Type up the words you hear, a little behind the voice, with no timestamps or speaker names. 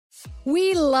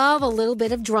We love a little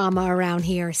bit of drama around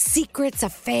here. Secrets,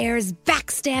 affairs,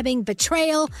 backstabbing,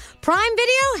 betrayal. Prime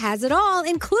Video has it all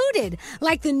included,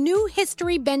 like the new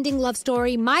history-bending love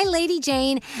story, My Lady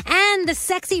Jane, and the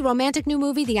sexy romantic new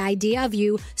movie, The Idea of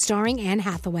You, starring Anne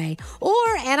Hathaway. Or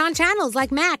add-on channels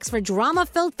like Max for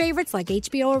drama-filled favorites like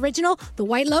HBO original, The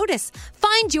White Lotus.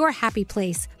 Find your happy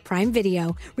place. Prime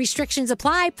Video. Restrictions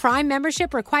apply. Prime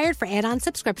membership required for add-on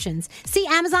subscriptions. See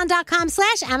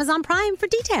Amazon.com/Amazon Prime for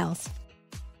details.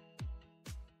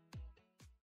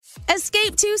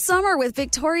 Escape to summer with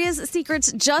Victoria's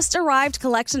Secret's just arrived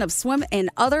collection of swim and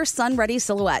other sun-ready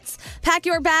silhouettes. Pack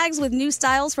your bags with new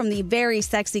styles from the Very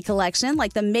Sexy collection,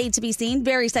 like the made-to-be-seen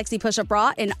Very Sexy push-up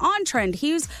bra, and on-trend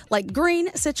hues like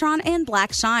green, citron, and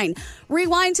black shine.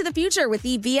 Rewind to the future with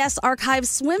the VS Archive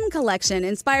swim collection,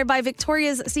 inspired by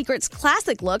Victoria's Secret's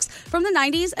classic looks from the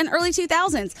 90s and early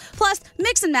 2000s. Plus,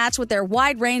 mix and match with their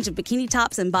wide range of bikini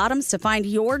tops and bottoms to find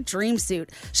your dream suit.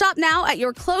 Shop now at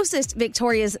your closest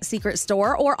Victoria's Secret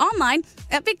store or online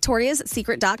at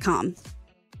victoriassecret.com.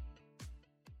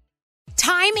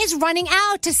 Time is running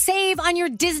out to save on your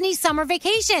Disney summer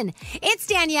vacation. It's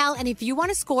Danielle, and if you want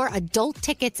to score adult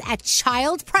tickets at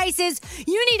child prices,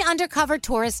 you need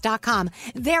UndercoverTourist.com.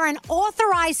 They're an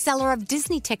authorized seller of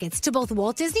Disney tickets to both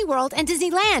Walt Disney World and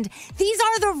Disneyland. These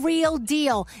are the real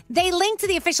deal. They link to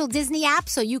the official Disney app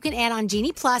so you can add on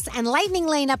Genie Plus and Lightning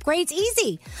Lane upgrades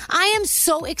easy. I am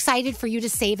so excited for you to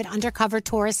save at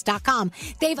UndercoverTourist.com.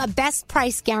 They have a best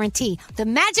price guarantee. The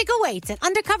magic awaits at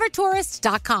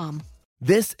UndercoverTourist.com.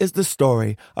 This is the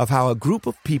story of how a group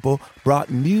of people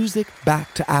brought music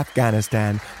back to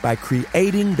Afghanistan by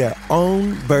creating their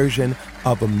own version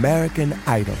of American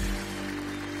Idol.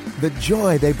 The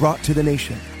joy they brought to the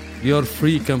nation. You're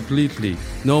free completely.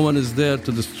 No one is there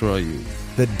to destroy you.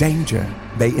 The danger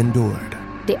they endured.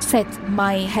 They said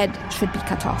my head should be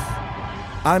cut off.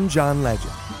 I'm John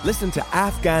Legend. Listen to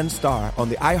Afghan Star on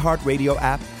the iHeartRadio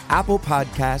app, Apple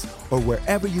Podcasts, or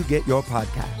wherever you get your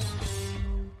podcasts.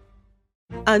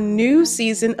 A new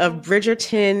season of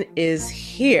Bridgerton is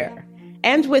here.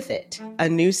 And with it, a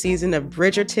new season of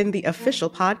Bridgerton, the official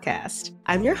podcast.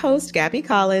 I'm your host, Gabby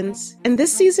Collins. And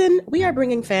this season, we are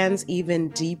bringing fans even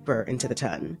deeper into the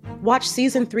ton. Watch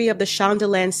season 3 of the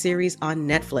Shondaland series on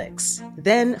Netflix.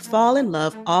 Then fall in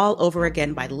love all over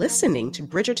again by listening to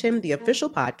Bridgerton, the official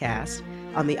podcast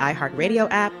on the iHeartRadio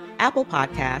app, Apple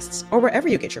Podcasts, or wherever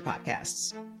you get your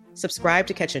podcasts. Subscribe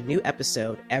to catch a new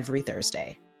episode every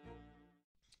Thursday.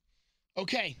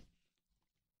 Okay.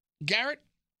 Garrett?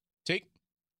 Take.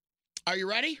 Are you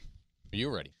ready? Are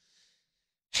you ready?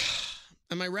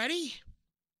 Am I ready?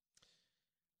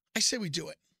 I say we do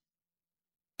it.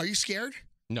 Are you scared?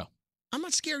 No. I'm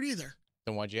not scared either.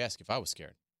 Then why'd you ask if I was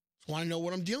scared? I want to know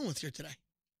what I'm dealing with here today.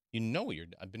 You know what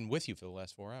I've been with you for the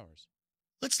last 4 hours.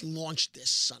 Let's launch this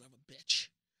son of a bitch.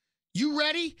 You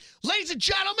ready? Ladies and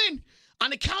gentlemen, on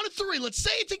the count of 3, let's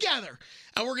say it together.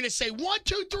 And we're going to say 1,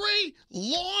 2, 3,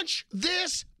 launch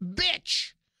this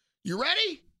bitch. You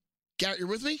ready? Garrett, you're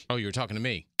with me? Oh, you were talking to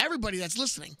me. Everybody that's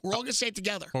listening, we're all going to say it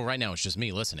together. Well, right now it's just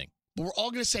me listening. But we're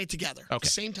all going to say it together at the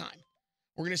same time.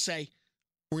 We're going to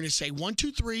say 1,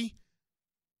 2, 3,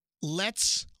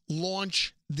 let's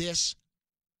launch this.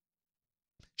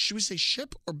 Should we say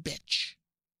ship or bitch?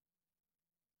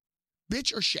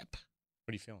 Bitch or ship?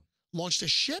 What are you feeling? Launch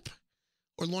this ship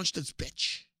or launch this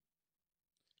bitch?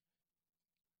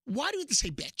 Why do we have to say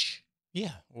bitch?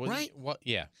 Yeah. Right? What?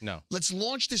 Yeah. No. Let's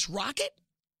launch this rocket?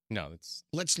 No.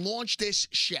 Let's launch this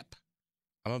ship.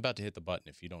 I'm about to hit the button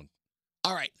if you don't.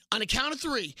 All right. On the count of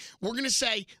 3, we're going to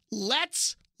say,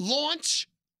 let's launch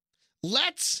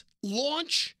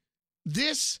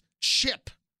this ship.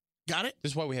 Got it?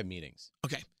 This is why we have meetings.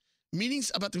 Okay.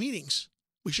 Meetings about the meetings.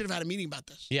 We should have had a meeting about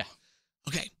this. Yeah.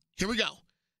 Okay. Here we go.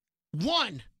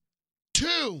 1,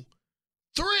 2,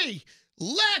 3.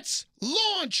 Let's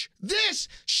launch this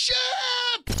ship.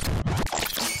 1,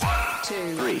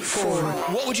 2, 3, 4.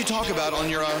 What would you talk about on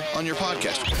your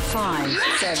podcast? 5,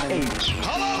 7, 8.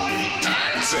 Hello. 10.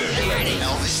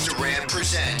 Elvis Duran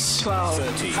presents 12,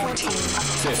 13, 14,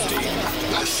 15.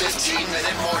 A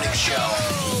 15-minute morning show.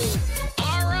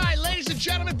 All right, ladies and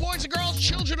gentlemen, boys and girls,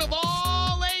 children of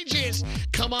all ages,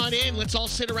 come on in. Let's all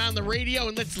sit around the radio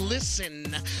and let's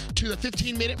listen to the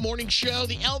 15-minute morning show,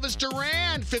 the Elvis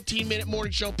Duran 15-minute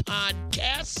morning show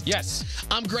podcast. Yes.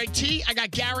 I'm Greg T. I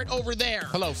got Garrett over there.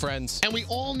 Hello, friends. And we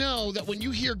all know that when you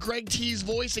hear Greg T's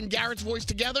voice and Garrett's voice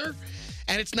together,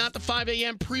 and it's not the 5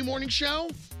 a.m. pre-morning show,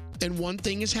 then one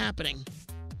thing is happening.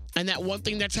 And that one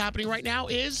thing that's happening right now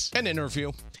is... an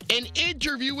interview. an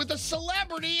interview with a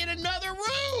celebrity in another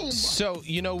room. So,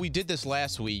 we did this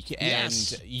last week, and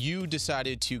Yes. you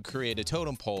decided to create a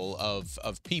totem pole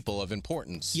of people of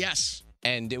importance. Yes.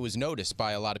 And it was noticed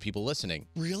by a lot of people listening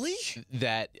Really?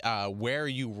 that where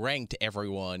you ranked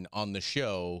everyone on the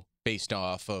show based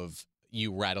off of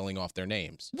you rattling off their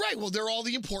names. Right. Well, they're all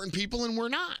the important people, and we're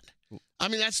not. I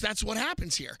mean, that's what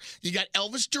happens here. You got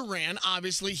Elvis Duran.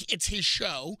 Obviously, it's his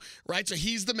show, right? So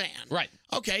he's the man. Right.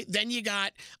 Okay. Then you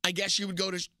got, I guess you would go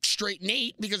to straight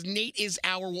Nate, because Nate is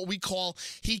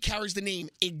he carries the name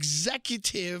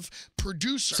executive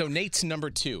producer. So Nate's number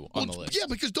 2 on the list. Yeah,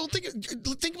 because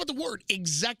think about the word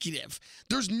executive.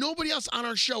 There's nobody else on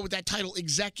our show with that title,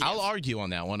 executive. I'll argue on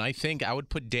that one. I think I would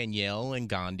put Danielle and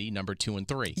Gandhi number 2 and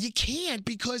 3. You can't,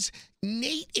 because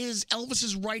Nate is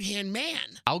Elvis's right-hand man.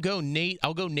 I'll go Nate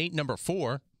number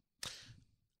 4.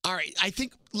 All right,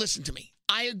 listen to me.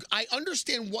 I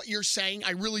understand what you're saying.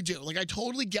 I really do. Like, I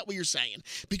totally get what you're saying,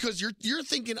 because you're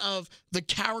thinking of the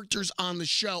characters on the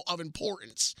show of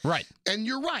importance. Right. And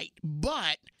you're right.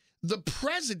 But the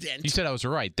president... You said I was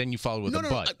right. Then you followed with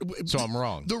but. So I'm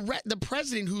wrong. The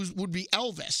president, who would be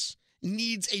Elvis,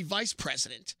 needs a vice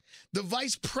president. The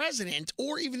vice president,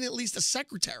 or even at least a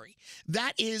secretary,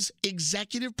 that is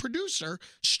executive producer,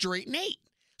 straight Nate.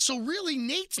 So really,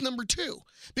 Nate's number 2,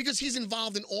 because he's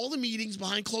involved in all the meetings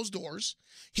behind closed doors.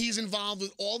 He's involved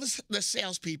with all the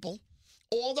salespeople,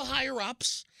 all the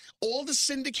higher-ups, all the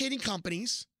syndicating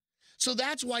companies. So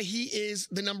that's why he is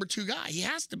the number 2 guy. He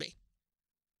has to be.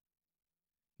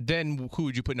 Then who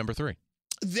would you put number 3?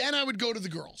 Then I would go to the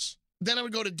girls. Then I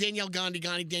would go to Danielle, Gandhi,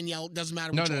 Danielle, doesn't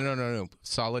matter. No.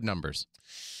 Solid numbers.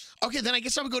 Okay, then I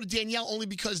guess I would go to Danielle, only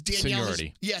because Danielle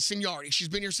Seniority. Seniority. She's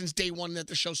been here since day one that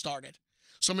the show started.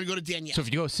 So I'm going to go to Danielle. So if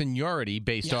you go seniority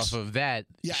based off of that,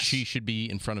 Yes. she should be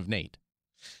in front of Nate.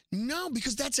 No,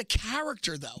 because that's a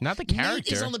character, though. Not the character.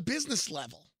 Nate is on the business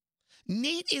level.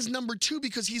 Nate is number 2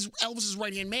 because he's Elvis's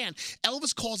right-hand man.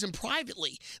 Elvis calls him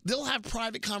privately. They'll have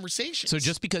private conversations. So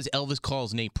just because Elvis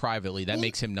calls Nate privately, that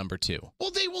makes him number 2.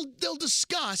 Well, they'll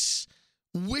discuss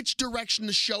which direction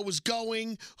the show is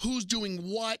going, who's doing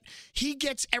what. He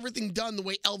gets everything done the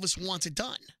way Elvis wants it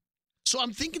done. So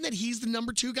I'm thinking that he's the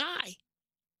number 2 guy.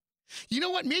 You know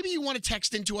what? Maybe you want to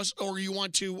text into us, or you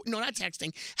want to... No, not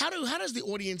texting. How does the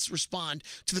audience respond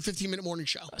to the 15-minute morning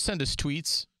show? Send us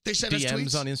tweets. They send us DMs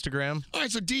tweets? on Instagram. All right,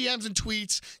 so DMs and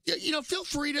tweets. Feel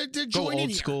free to Go join in old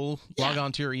here. school. Log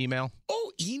on to your email.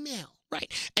 Oh, email. Right.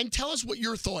 And tell us what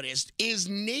your thought is. Is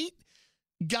Nate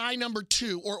guy number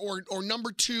 2 or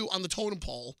number 2 on the totem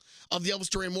pole of the Elvis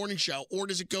Duran Morning Show? Or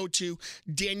does it go to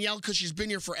Danielle because she's been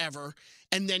here forever,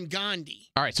 and then Gandhi?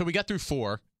 All right, so we got through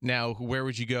 4. Now, where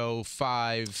would you go?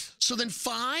 5? So then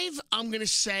 5, I'm going to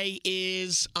say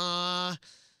is, I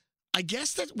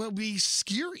guess that will be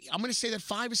Scary. I'm going to say that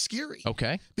 5 is Scary.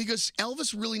 Okay. Because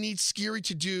Elvis really needs Scary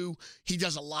to do, he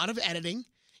does a lot of editing.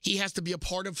 He has to be a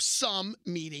part of some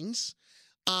meetings.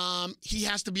 He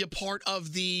has to be a part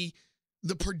of the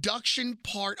production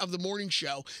part of the morning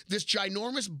show. This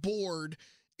ginormous board.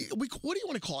 What do you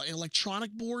want to call it? An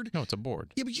electronic board? No, it's a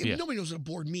board. Yeah, but nobody knows what a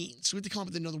board means. So we have to come up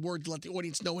with another word to let the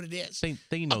audience know what it is.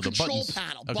 They know the control buttons.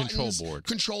 panel. A Buttons, control board.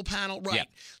 Control panel, right. Yeah.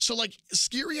 So,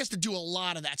 Scary has to do a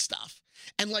lot of that stuff.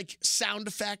 And, sound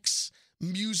effects,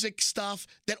 music stuff,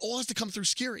 that all has to come through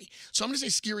Scary. So I'm going to say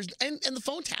Scary's, and the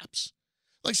phone taps.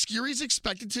 Scary's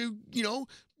expected to,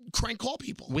 crank call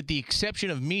people. With the exception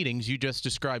of meetings, you just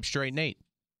described straight Nate.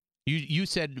 You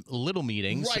said little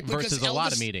meetings versus a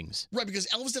lot of meetings. Right, because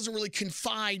Elvis doesn't really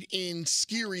confide in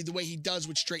Scary the way he does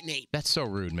with straight Nate. That's so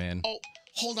rude, man. Oh,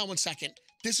 hold on one second.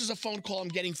 This is a phone call I'm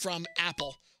getting from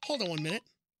Apple. Hold on 1 minute.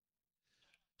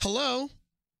 Hello?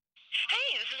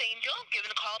 Hey, this is Angel. Giving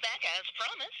a call back as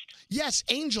promised. Yes,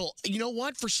 Angel. You know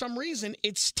what? For some reason,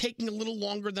 it's taking a little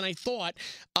longer than I thought.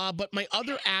 But my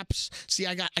other apps, see,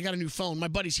 I got a new phone. My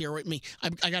buddy's here with me.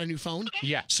 I got a new phone. Okay.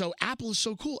 Yeah. So Apple is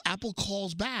so cool. Apple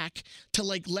calls back to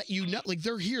let you know,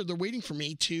 they're here. They're waiting for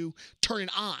me to turn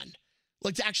it on.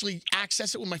 To actually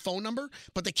access it with my phone number,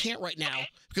 but they can't right now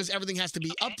because everything has to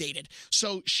be updated.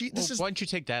 So why don't you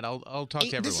take that? I'll talk to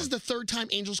everyone. This is the 3rd time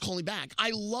Angel's calling back.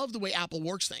 I love the way Apple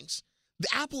works things. The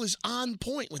Apple is on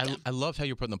point with them. I love how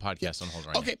you're putting the podcast on hold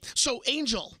right now. Okay, so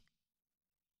Angel.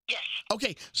 Yes.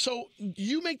 Okay, so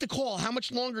you make the call. How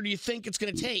much longer do you think it's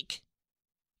going to take?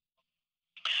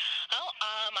 Well,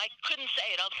 I couldn't say.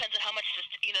 It all depends on how much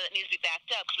that needs to be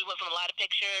backed up, because we went from a lot of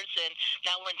pictures and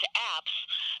now we're into apps.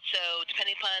 So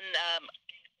depending upon,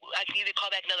 I can either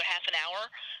call back another half an hour,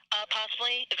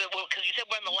 possibly, because you said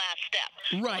we're in the last step.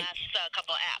 Right. The last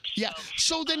couple of apps. Yeah.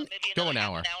 So then maybe go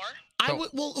another an hour. half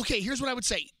an hour. Okay, here's what I would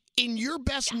say. in your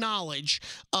best knowledge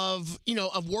of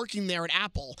working there at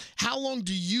Apple, how long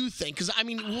do you think? Because I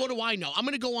mean, what do I know? I'm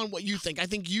going to go on what you think. I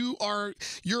think you're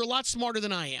a lot smarter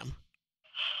than I am.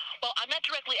 Well, I'm not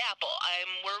directly Apple.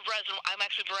 We're Verizon. I'm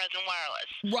actually Verizon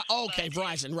Wireless. Right. Okay,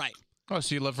 Verizon. Right. Oh,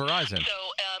 so you love Verizon. So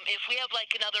if we have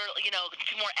like another, a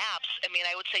few more apps, I mean,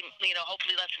 I would say,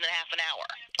 hopefully less than a half an hour.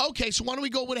 Okay, so why don't we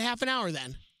go with a half an hour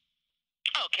then?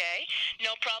 Okay,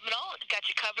 no problem at all. Got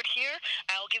you covered here.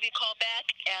 I'll give you a call back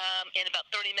in about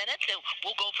 30 minutes, and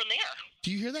we'll go from there.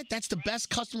 Do you hear that? That's the best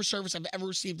customer service I've ever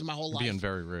received in my whole life. Being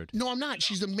very rude. No, I'm not.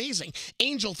 She's amazing.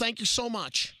 Angel, thank you so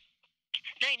much.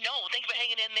 Hey, no, thank you for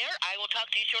hanging in there. I will talk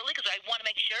to you shortly because I want to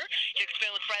make sure your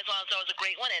experience with Verizon is always a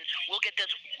great one, and we'll get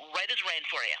this right as rain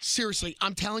for you. Seriously,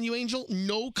 I'm telling you, Angel,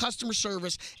 no customer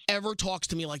service ever talks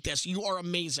to me like this. You are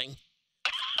amazing.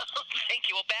 Thank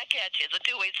you. Well, back at you. It's a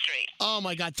two-way street. Oh,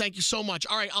 my God. Thank you so much.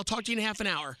 All right, I'll talk to you in half an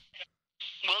hour.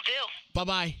 Will do.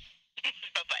 Bye-bye.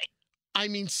 Bye-bye. I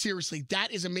mean, seriously,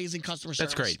 that is amazing customer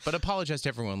service. That's great, but apologize to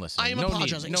everyone listening. I am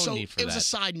apologizing. No need for that. It was a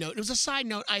side note. It was a side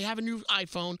note. I have a new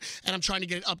iPhone, and I'm trying to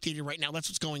get it updated right now. That's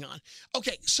what's going on.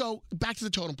 Okay, so back to the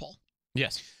totem pole.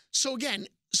 Yes. So again,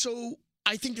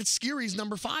 I think that Scary's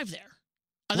number 5 there.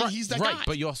 I think he's that guy. Right,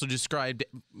 but you also described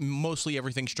mostly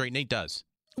everything Straight Nate does.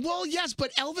 Well, yes,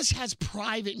 but Elvis has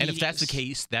private meetings. And if that's the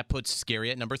case, that puts Scary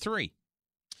at number 3.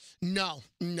 No.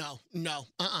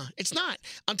 It's not.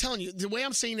 I'm telling you, the way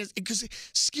I'm saying is because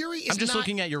Scary is I'm just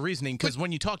looking at your reasoning because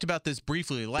when you talked about this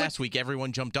briefly last week,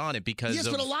 everyone jumped on it because yes,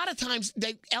 but a lot of times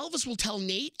Elvis will tell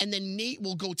Nate, and then Nate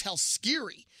will go tell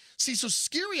Scary. See, so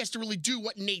Scary has to really do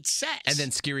what Nate says. And then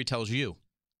Scary tells you.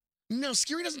 No,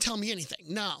 Scary doesn't tell me anything.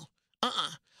 No.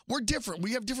 We're different.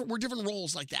 We're different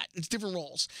roles like that. It's different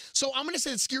roles. So I'm going to say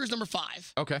that Scary's number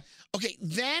 5. Okay. Okay,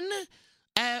 then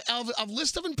a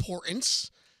list of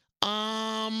importance.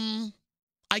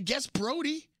 I guess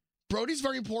Brody. Brody's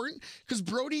very important because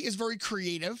Brody is very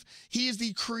creative. He is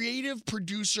the creative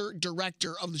producer,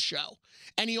 director of the show.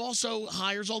 And he also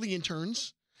hires all the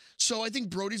interns. So I think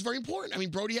Brody's very important. I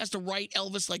mean, Brody has to write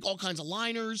Elvis like all kinds of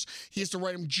liners. He has to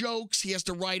write him jokes. He has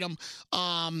to write him,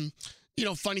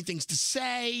 funny things to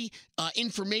say,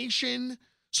 information.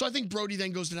 So I think Brody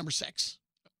then goes to number 6.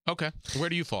 Okay. Where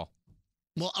do you fall?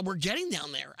 Well, we're getting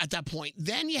down there at that point.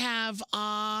 Then you have,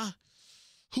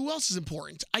 who else is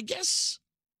important? I guess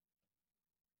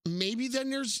maybe then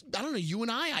there's, I don't know, you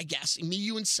and I guess. Me,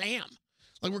 you, and Sam.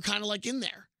 Like, we're kind of like in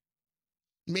there.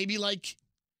 Maybe like,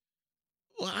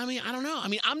 well, I mean, I don't know. I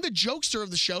mean, I'm the jokester of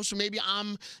the show, so maybe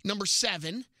I'm number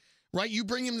 7. Right? You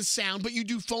bring him the sound, but you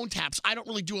do phone taps. I don't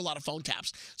really do a lot of phone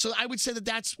taps. So I would say that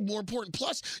that's more important.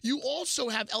 Plus, you also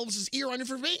have Elvis's ear on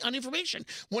information.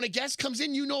 When a guest comes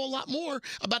in, you know a lot more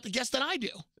about the guest than I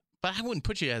do. But I wouldn't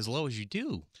put you as low as you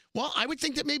do. Well, I would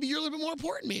think that maybe you're a little bit more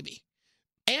important, maybe.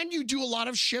 And you do a lot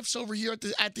of shifts over here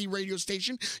at the radio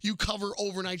station. You cover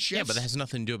overnight shifts. Yeah, but that has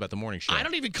nothing to do about the morning show. I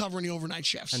don't even cover any overnight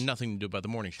shifts. And nothing to do about the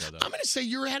morning show, though. I'm going to say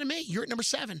you're ahead of me. You're at number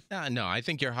 7. No, I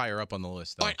think you're higher up on the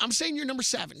list, though. All right, I'm saying you're number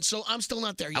 7, so I'm still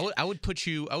not there yet. I would put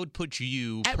you.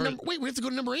 Wait, we have to go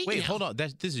to number 8. Wait, now. Hold on.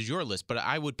 This is your list, but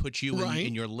I would put you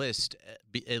in your list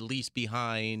at least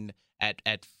behind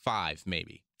at 5,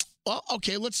 maybe. Well,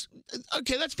 okay,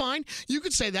 that's fine. You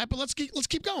could say that, but let's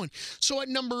keep going. So at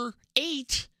number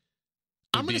 8.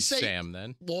 I'm going to say Sam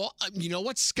then. Well, you know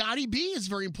what? Scotty B is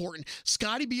very important.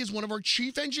 Scotty B is one of our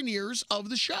chief engineers of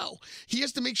the show. He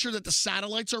has to make sure that the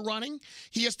satellites are running.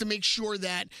 He has to make sure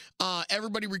that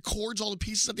everybody records all the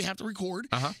pieces that they have to record.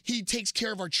 He takes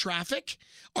care of our traffic.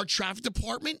 Our traffic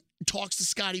department talks to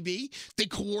Scotty B. They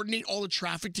coordinate all the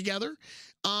traffic together.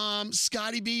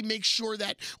 Scotty B makes sure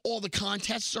that all the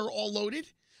contests are all loaded,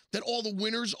 that all the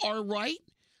winners are right.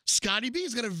 Scotty B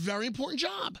has got a very important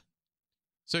job.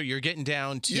 So you're getting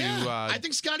down to... I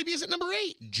think Scotty B is at number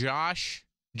 8. Josh,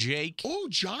 Jake. Oh,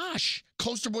 Josh.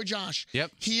 Coaster Boy Josh.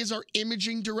 Yep. He is our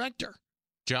imaging director.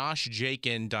 Josh, Jake,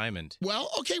 and Diamond. Well,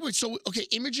 okay,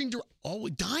 imaging director. Oh,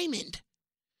 Diamond.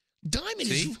 Diamond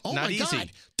See? is... Oh, Not my easy.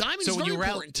 God. Diamond is very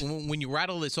important. When you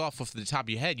rattle this off the top of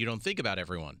your head, you don't think about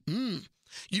everyone.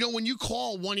 You know, when you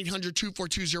call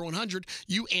 1-800-242-0100,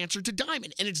 you answer to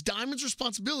Diamond. And it's Diamond's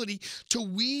responsibility to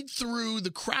weed through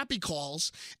the crappy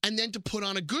calls and then to put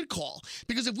on a good call.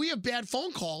 Because if we have bad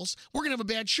phone calls, we're going to have a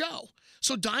bad show.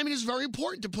 So Diamond is very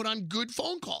important to put on good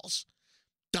phone calls.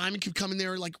 Diamond could come in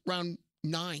there like around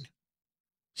 9.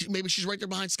 Maybe she's right there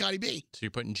behind Scotty B. So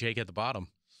you're putting Jake at the bottom.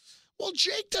 Well,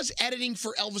 Jake does editing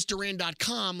for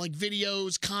ElvisDuran.com, like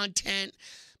videos, content.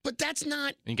 But that's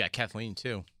not... And you got Kathleen,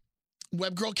 too.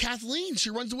 Web Girl Kathleen, she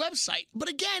runs the website. But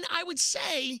again, I would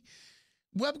say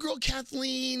Web Girl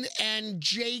Kathleen and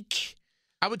Jake,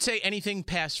 I would say anything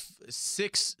past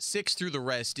six through the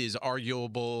rest is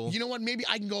arguable. You know what? Maybe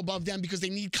I can go above them because they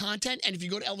need content. And if you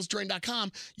go to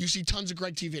ElvisDuran.com, you see tons of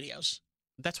Greg T videos.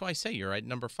 That's why I say you're at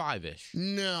number 5-ish.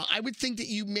 No, I would think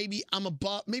that I'm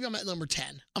above. Maybe I'm at number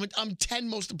 10. I'm 10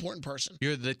 most important person.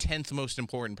 You're the 10th most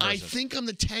important person. I think I'm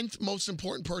the 10th most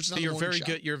important person. So on the morning show.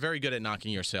 Good. You're very good at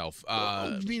knocking yourself.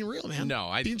 I'm being real, man.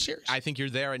 No, being serious. I think you're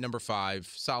there at number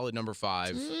 5. Solid number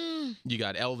 5. You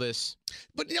got Elvis.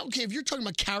 But okay, if you're talking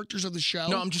about characters of the show,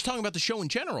 no, I'm just talking about the show in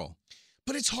general.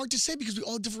 But it's hard to say because we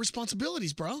all have different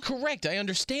responsibilities, bro. Correct. I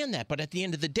understand that. But at the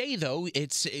end of the day, though,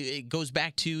 it goes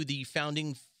back to the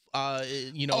founding.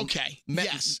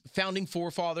 Founding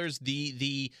forefathers,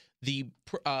 the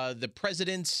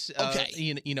presidents.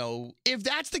 Okay. If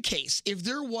that's the case, if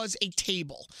there was a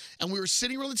table and we were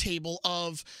sitting around the table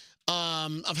of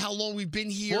how long we've been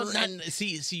here. Well,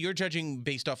 see, you're judging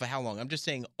based off of how long. I'm just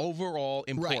saying overall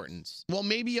importance. Right. Well,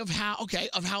 maybe of how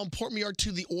important we are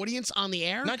to the audience on the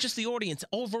air. Not just the audience,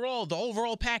 the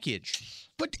overall package.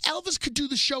 But Elvis could do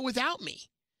the show without me.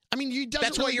 I mean,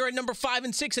 that's why you're at number 5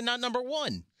 and 6 and not number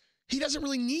 1. He doesn't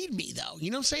really need me, though.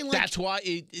 You know what I'm saying? That's why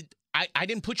I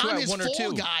didn't put you at 1 or 2. I'm his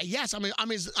fall guy. Yes, I'm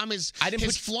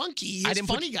his flunky, his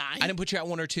funny guy. I didn't put you at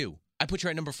 1 or 2. I put you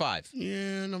at number 5.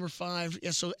 Yeah, number 5.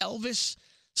 Yeah, so Elvis,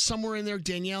 somewhere in there,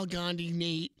 Danielle, Gandhi,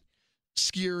 Nate,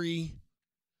 Scary.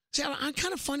 See, I'm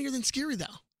kind of funnier than Scary, though.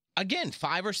 Again,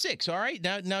 5 or 6, all right?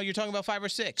 Now you're talking about 5 or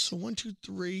 6. So 1, 2,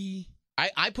 3...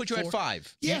 I put you 4. At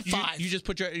 5. Yeah, 5. You just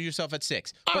put yourself at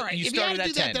 6. All right. If you had to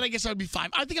do that, 10. then I guess I would be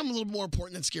 5. I think I'm a little more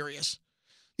important than Scary is.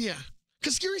 Yeah.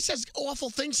 Because Scary says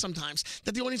awful things sometimes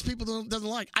that the audience people doesn't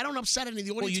like. I don't upset any of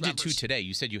the audience members. Well, you members. did 2 today.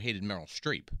 You said you hated Meryl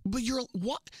Streep. But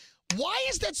what? Why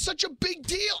is that such a big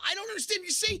deal? I don't understand. You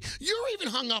see, you're even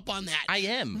hung up on that. I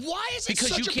am. Why is it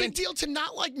such a big deal to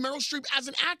not like Meryl Streep as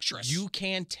an actress? You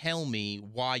can't tell me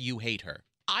why you hate her.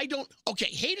 I don't. Okay,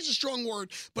 hate is a strong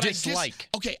word, but dislike.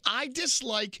 I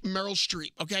dislike Meryl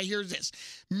Streep. Okay, here's this.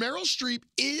 Meryl Streep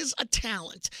is a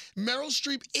talent. Meryl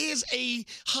Streep is a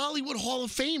Hollywood Hall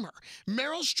of Famer.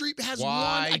 Meryl Streep has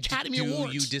won Academy Awards. Why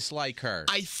do you dislike her?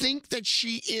 I think that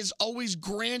she is always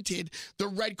granted the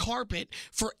red carpet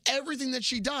for everything that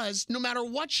she does, no matter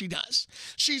what she does.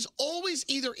 She's always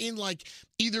either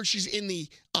she's in the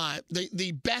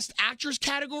best actress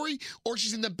category or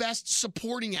she's in the best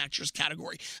supporting actress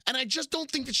category. And I just don't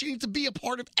think that she needs to be a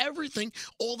part of everything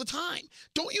all the time.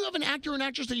 Don't you have an actor or an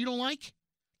actress that you don't like?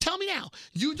 Tell me now.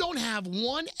 You don't have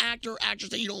one actor or actress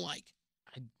that you don't like.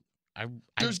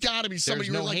 There's got to be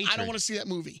somebody you're like, hatred. I don't want to see that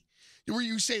movie. Where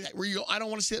you say that, where you go, I don't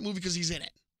want to see that movie because he's in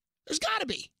it. There's got to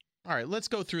be. All right, let's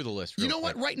go through the list. You know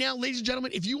what? Right now, ladies and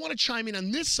gentlemen, if you want to chime in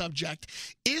on this subject,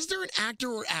 is there an actor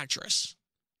or actress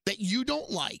that you don't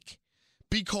like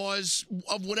because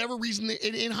of whatever reason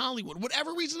in Hollywood,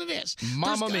 whatever reason it is?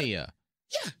 Mamma Mia.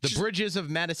 Yeah. The Bridges of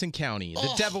Madison County.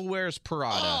 The Devil Wears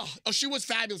Prada. Oh, she was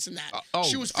fabulous in that.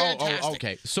 She was fantastic.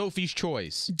 Okay. Sophie's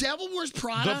Choice. Devil Wears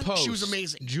Prada. The Post. She was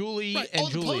amazing. Julie and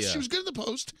the Julia. Post. She was good in The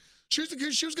Post. She was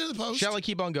good in The Post. Shall I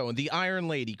keep on going? The Iron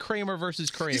Lady. Kramer versus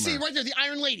Kramer. You see, right there, the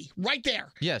Iron Lady. Right there.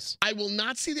 Yes. I will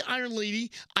not see the Iron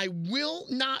Lady. I will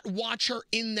not watch her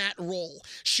in that role.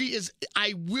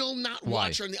 I will not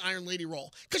watch her in the Iron Lady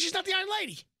role. Because she's not the Iron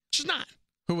Lady. She's not.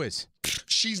 Who is?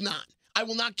 She's not. I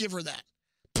will not give her that.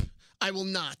 I will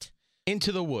not.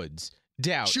 Into the Woods.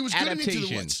 Doubt. She was good in Into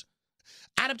the Woods.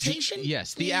 Adaptation?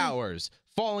 Yes. The Hours.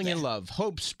 Falling in Love.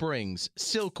 Hope Springs.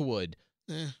 Silkwood.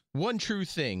 One True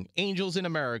Thing. Angels in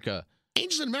America.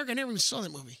 Angels in America? I never even saw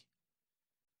that movie.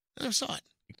 I never saw it.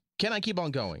 Can I keep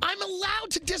on going? I'm allowed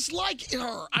to dislike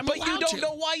her. But you don't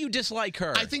know why you dislike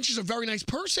her. I think she's a very nice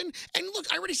person. And look,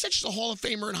 I already said she's a Hall of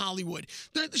Famer in Hollywood.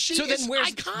 She is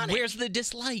iconic. Where's the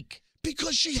dislike?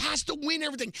 Because she has to win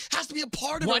everything. Has to be a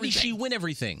part of everything. Why does she win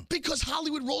everything? Because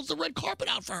Hollywood rolls the red carpet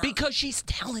out for her. Because she's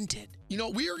talented. You know,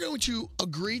 we are going to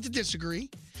agree to disagree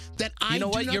that I do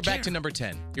not care. You know what? You're back to number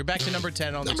 10. You're back to number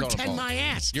 10 on the total poll. Number 10 my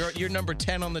ass. You're number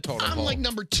 10 on the total poll. I'm like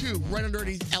number 2, right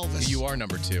underneath Elvis. You are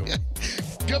number 2.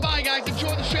 Goodbye, guys.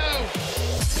 Enjoy the show.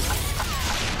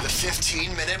 The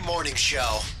 15-minute morning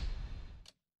show.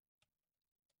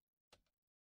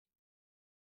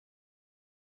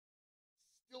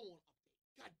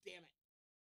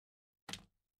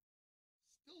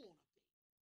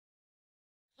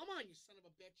 Come on, you son of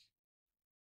a bitch.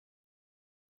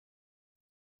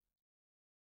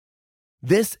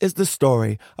 This is the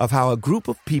story of how a group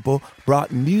of people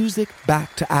brought music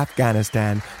back to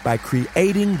Afghanistan by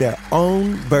creating their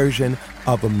own version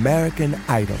of American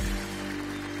Idol.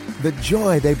 The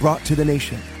joy they brought to the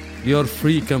nation. You're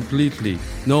free completely.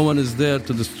 No one is there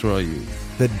to destroy you.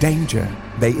 The danger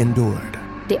they endured.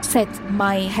 They said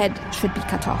my head should be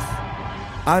cut off.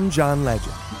 I'm John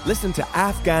Legend. Listen to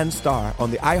Afghan Star on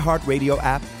the iHeartRadio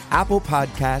app, Apple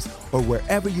Podcasts, or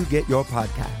wherever you get your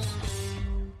podcasts.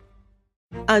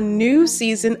 A new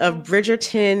season of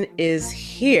Bridgerton is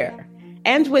here.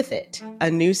 And with it,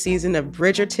 a new season of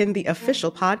Bridgerton, the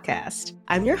official podcast.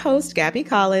 I'm your host, Gabby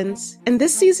Collins, and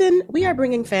this season, we are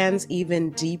bringing fans even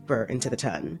deeper into the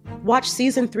ton. Watch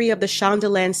season 3 of the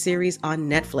Shondaland series on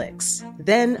Netflix.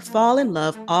 Then fall in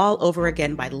love all over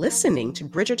again by listening to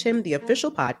Bridgerton, the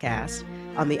official podcast,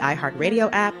 on the iHeartRadio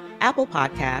app, Apple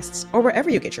Podcasts, or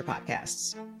wherever you get your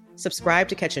podcasts. Subscribe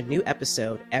to catch a new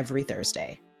episode every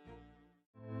Thursday.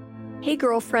 Hey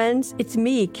girlfriends, it's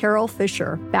me, Carol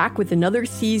Fisher, back with another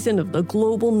season of the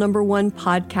global #1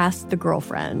 podcast, The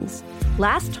Girlfriends.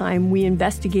 Last time, we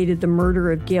investigated the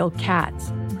murder of Gail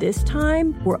Katz. This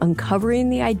time, we're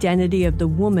uncovering the identity of the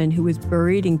woman who was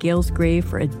buried in Gail's grave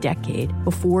for a decade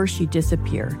before she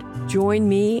disappeared. Join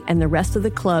me and the rest of the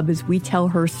club as we tell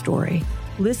her story.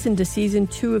 Listen to Season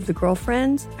 2 of The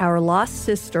Girlfriends, Our Lost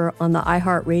Sister on the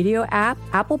iHeartRadio app,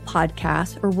 Apple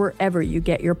Podcasts, or wherever you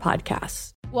get your podcasts.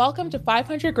 Welcome to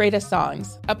 500 Greatest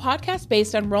Songs, a podcast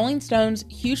based on Rolling Stone's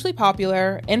hugely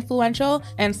popular, influential,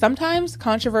 and sometimes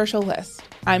controversial list.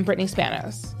 I'm Brittany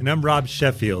Spanos. And I'm Rob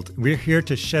Sheffield. We're here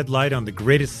to shed light on the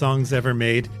greatest songs ever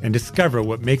made and discover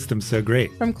what makes them so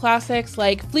great. From classics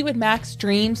like Fleetwood Mac's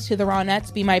Dreams to the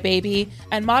Ronettes' Be My Baby,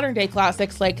 and modern-day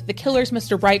classics like The Killers'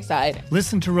 Mr. Brightside.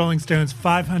 Listen to Rolling Stone's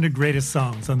 500 Greatest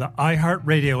Songs on the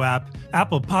iHeartRadio app,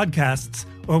 Apple Podcasts,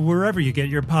 or wherever you get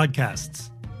your podcasts.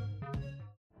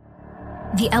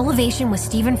 The Elevation with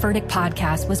Stephen Furtick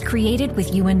podcast was created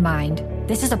with you in mind.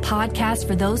 This is a podcast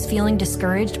for those feeling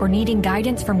discouraged or needing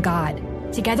guidance from God.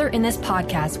 Together in this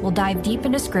podcast, we'll dive deep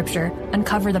into Scripture,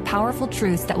 uncover the powerful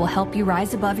truths that will help you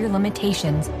rise above your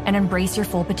limitations and embrace your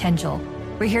full potential.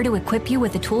 We're here to equip you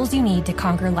with the tools you need to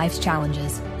conquer life's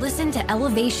challenges. Listen to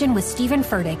Elevation with Stephen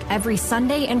Furtick every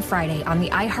Sunday and Friday on the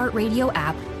iHeartRadio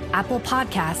app, Apple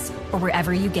Podcasts, or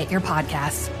wherever you get your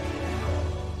podcasts.